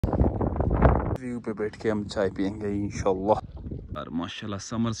View पे बैठ के हम चाय पियेंगे इंशाल्लाह। यार माशाल्लाह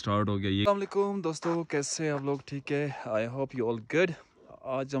समर स्टार्ट हो गया। अस्सलाम वालेकुम दोस्तों, कैसे आप लोग? ठीक है, I hope you all good.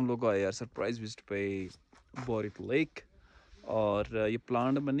 आज हम लोग आए यार सरप्राइज विजिट पे बोरिथ लेक, और ये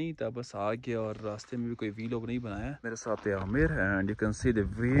प्लान बनी था, बस आ गया और रास्ते में भी कोई वीलॉग नहीं बनाया। मेरे साथ है Aamir and you can see the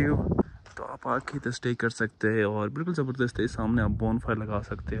view. तो आप आके तो स्टे कर सकते हैं और बिल्कुल ज़बरदस्त है। सामने आप बोनफायर लगा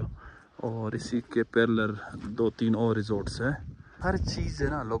सकते हो और इसी के पैरेलल 2-3 और रिजॉर्ट्स है। हर चीज़ है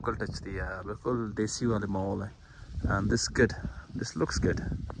ना लोकल टच दिया है, बिल्कुल देसी वाले माहौल है। And this looks good.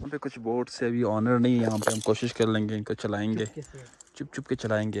 यहाँ पे कुछ बोट से अभी ऑनर नहीं है, यहाँ पे हम कोशिश कर लेंगे, इनको चलाएंगे, चुप चुप के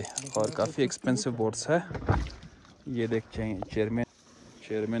चलाएंगे। और काफ़ी एक्सपेंसिव बोट्स है ये। देख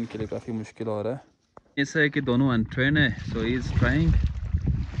चेयरमैन के लिए काफ़ी मुश्किल हो रहा है। ऐसा है कि दोनों अनट्रेन है, सो he is trying,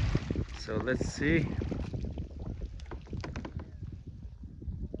 so let's see.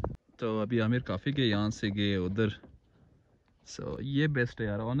 तो अभी आमिर काफ़ी गए, यहाँ से गए उधर। सो ये बेस्ट है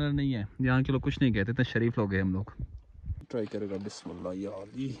यार, ऑनर नहीं है यहाँ के लोग, कुछ नहीं कहते, इतने शरीफ लोग हैं हम लोग। ट्राई करेगा बिस्मिल्लाह। यार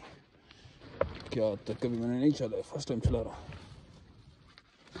ये क्या तक कभी मैंने नहीं चला, फर्स्ट टाइम चला रहा हूँ।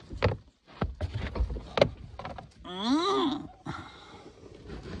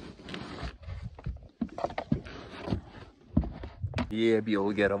 ये अभी हो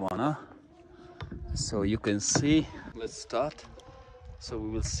गया रवाना। So you can see, let's start. So we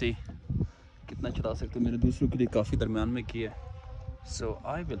will see कितना चला सकते हैं। मैंने दूसरों के लिए काफ़ी दरमियान में किया है, सो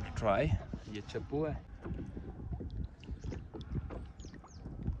आई विल ट्राई। ये चप्पू है।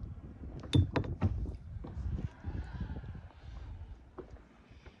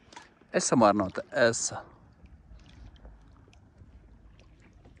 ऐसा मारना होता है, ऐसा।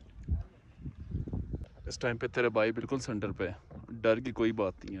 इस टाइम पे तेरे भाई बिल्कुल सेंटर पे है, डर की कोई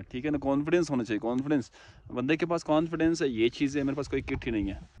बात नहीं है, ठीक है ना। कॉन्फिडेंस होना चाहिए, कॉन्फिडेंस। बंदे के पास कॉन्फिडेंस है, ये चीज़ है। मेरे पास कोई किट ही नहीं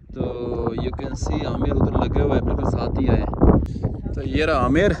है। तो यू कैन सी आमिर उधर लगे हुए हैं, बिल्कुल साथ ही आए। तो ये रहा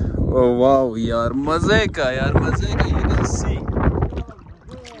आमिर। ओह वाह यार, मज़े का यार, मज़े का। यू कैन सी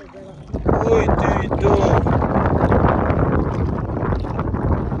ओए दो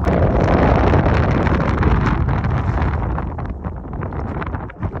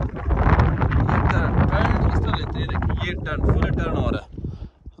टर्न, फुल टर्न हो रहा है।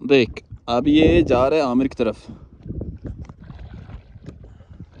 देख अब ये जा रहा है आमिर की तरफ।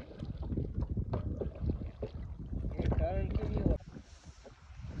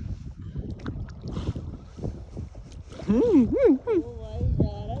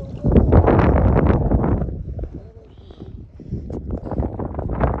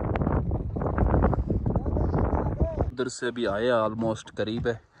 उधर से अभी आया, ऑलमोस्ट करीब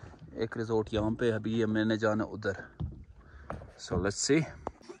है। एक रिजॉर्ट यहाँ पे, अभी मैंने जाना उधर। So let's see.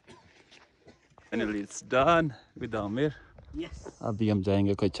 Finally it's done with Aamir. अभी हम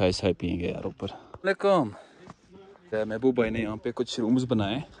जाएंगे, कोई चाय शाय पियेंगे यार ऊपर। वालेकुम। महबूब भाई ने यहाँ पे कुछ रूम्स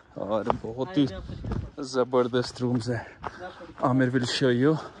बनाए और बहुत ही ज़बरदस्त रूम्स है। Aamir will show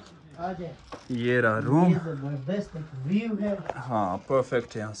you. ये रहा रूम। हाँ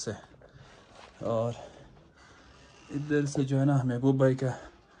परफेक्ट है यहाँ से। और इधर से जो है ना महबूब भाई का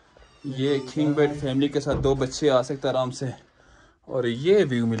ये किंग बेड, फैमिली के साथ 2 बच्चे आ सकते हैं आराम से। और ये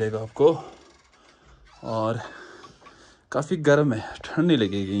व्यू मिलेगा आपको, और काफ़ी गर्म है, ठंड नहीं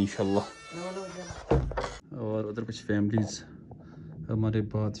लगेगी इंशाल्लाह। और उधर कुछ फैमिलीज हमारे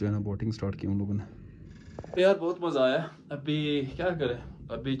बाद जो है ना बोटिंग स्टार्ट की उन लोगों ने। तो यार बहुत मज़ा आया। अभी क्या करें,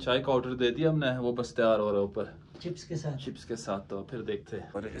 अभी चाय का ऑर्डर दे दिया हमने, वो बस तैयार हो रहा है ऊपर चिप्स के साथ। तो फिर देखते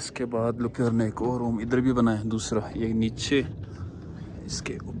हैं। और इसके बाद लुक करने एक और रूम इधर भी बना है दूसरा, ये नीचे,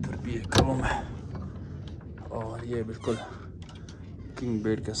 इसके ऊपर भी एक रूम है। और ये बिल्कुल किंग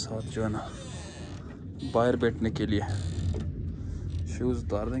बेड के साथ जो है ना बाहर बैठने के लिए। शूज़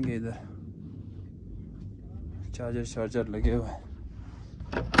उतार देंगे। इधर चार्जर लगे हुए हैं।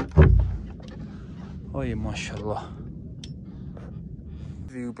 और ये माशाल्लाह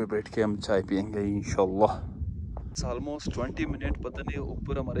व्यू पे बैठ के हम चाय पियेंगे इंशाल्लाह। ऑलमोस्ट 20 मिनट, पता नहीं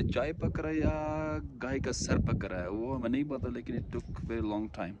ऊपर हमारे चाय पक रहा है या गाय का सर पक रहा है, वो हमें नहीं पता, लेकिन it took very long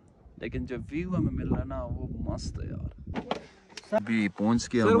time. लेकिन जो व्यू हमें मिल रहा है ना वो मस्त है यार। अभी पहुंच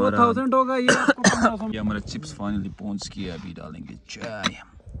के हमारा 1000 होगा ये आपको। ये हमारा चिप्स फाइनली पहुंच गया, अभी डालेंगे चाय।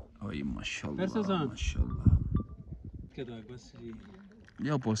 ओए माशाल्लाह माशाल्लाह।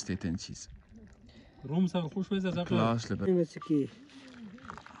 या पोस्ते ten चीज روم سر خوش بزن زفر क्लास लेवल مسکی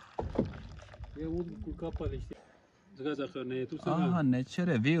ये वो कुका पालिश जगह जगह नहीं तो सब हाँ नेचर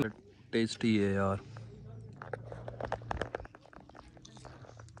है, व्यू टेस्टी है यार।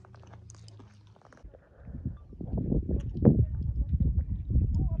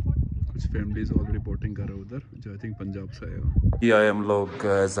 कुछ फैमिलीज ऑलरेडी बोटिंग कर रहे हैं उधर, जो आई थिंक पंजाब से आए हो। ये आए हम लोग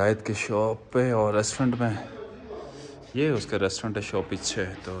जायद के शॉप पे और रेस्टोरेंट में। ये उसका रेस्टोरेंट है शॉप पीछे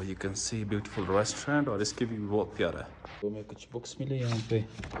है, तो you can see beautiful restaurant और इसकी भी बहुत प्यारा है। तो मैं कुछ बुक्स मिले यहाँ पे,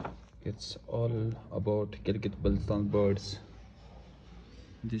 it's all about Gilgit Baltistan birds.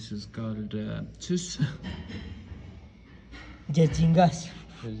 This is called चुस जजिंगास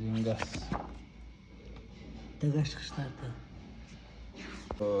जिंगस। तगश खस्ताता।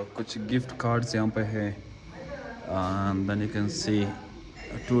 तो कुछ गिफ्ट कार्ड्स यहाँ पे है, then you can see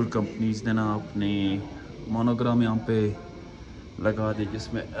tour companies ने ना अपनी मोनोग्राम यहाँ पे लगा दी,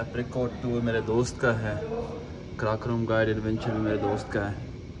 जिसमें एप्रिकॉट टूर मेरे दोस्त का है, क्राकरूम गाइड एडवेंचर भी मेरे दोस्त का है,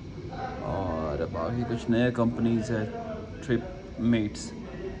 और बाकी कुछ नए कंपनीज है, trip mats.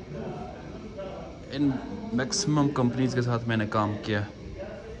 In maximum companies के साथ मैंने काम किया।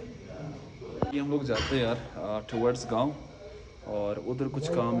 ये हम लोग जाते हैं यार टुवर्ड्स गांव, और उधर कुछ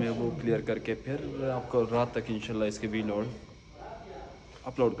काम है वो क्लियर करके फिर आपको रात तक इंशाल्लाह इसके वीलॉग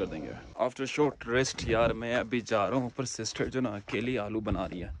अपलोड कर देंगे। आफ्टर शॉर्ट रेस्ट यार मैं अभी जा रहा हूँ ऊपर। सिस्टर जो ना अकेली आलू बना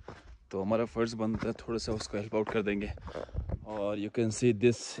रही है, तो हमारा फ़र्ज़ बनता है थोड़ा सा उसको हेल्प आउट कर देंगे। और you can see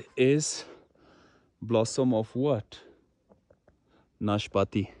this is blossom of what,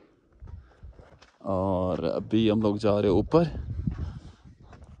 नाशपाती। और अभी हम लोग जा रहे हैं ऊपर।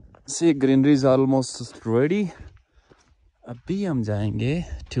 सी ग्रीनरी इज ऑलमोस्ट रेडी। अभी हम जाएंगे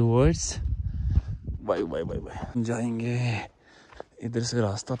towards Y Y Y Y जाएंगे। इधर से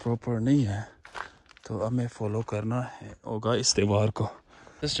रास्ता प्रॉपर नहीं है, तो हमें फॉलो करना है होगा इस त्यौहार को।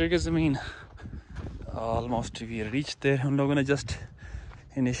 सिस्टर की ज़मीन ऑलमोस्ट वी रीच देयर। उन लोगों ने जस्ट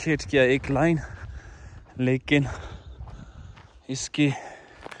इनिशिएट किया एक लाइन, लेकिन इसकी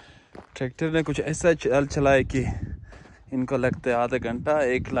ट्रैक्टर ने कुछ ऐसा चलाया कि इनको लगता है आधा घंटा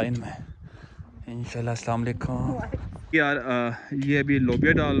एक लाइन में। इंशाल्लाह अस्सलाम वालेकुम। यार ये अभी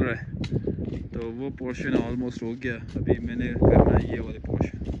लोबिया डाल रहा है, तो वो पोर्शन ऑलमोस्ट हो गया। अभी मैंने करना है ये वाले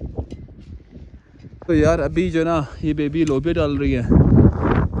पोर्शन। तो यार अभी जो ना ये बेबी लोबिया डाल रही है,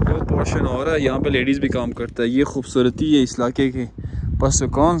 वो पोर्शन हो रहा है। यहाँ पे लेडीज़ भी काम करता है। ये खूबसूरती है इस इलाके की। बस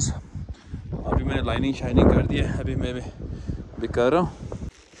कौन सा अभी मैंने लाइनिंग शाइनिंग कर दी है, अभी मैं भी कर रहा हूँ।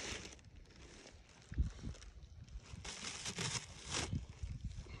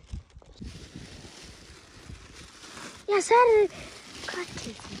 सर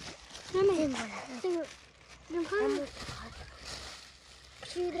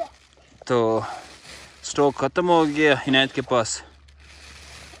तो स्टॉक ख़त्म हो गया इनायत के पास।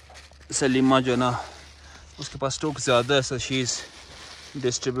 सलीमा जो ना उसके पास स्टॉक ज़्यादा है, so she is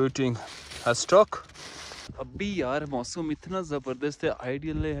distributing her stock. अभी यार मौसम इतना ज़बरदस्त है,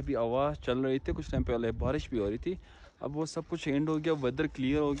 आइडियल है। अभी आवाज़ चल रही थी, कुछ टाइम पहले बारिश भी हो रही थी। अब वो सब कुछ एंड हो गया, वेदर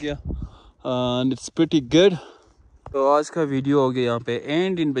क्लियर हो गया एंड इट्स प्रीटी गुड। तो आज का वीडियो हो गया यहाँ पे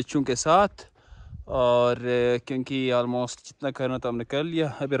एंड इन बच्चों के साथ। और क्योंकि ऑलमोस्ट जितना करना था हमने कर लिया।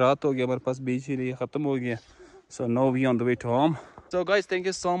 अभी रात हो गया, हमारे पास बीच ही नहीं ख़त्म हो गया। So no we on the way to home. So guys thank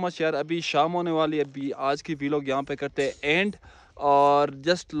you so much यार। अभी शाम होने वाली है, अभी आज की वीलॉग यहाँ पे करते हैं एंड। और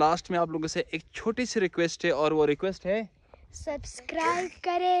जस्ट लास्ट में आप लोगों से एक छोटी सी रिक्वेस्ट है, और वो रिक्वेस्ट है सब्सक्राइब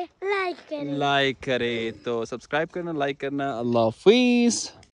करें, लाइक करें। लाइक करें। तो सब्सक्राइब करना, लाइक करना। अल्लाह हाफिज़।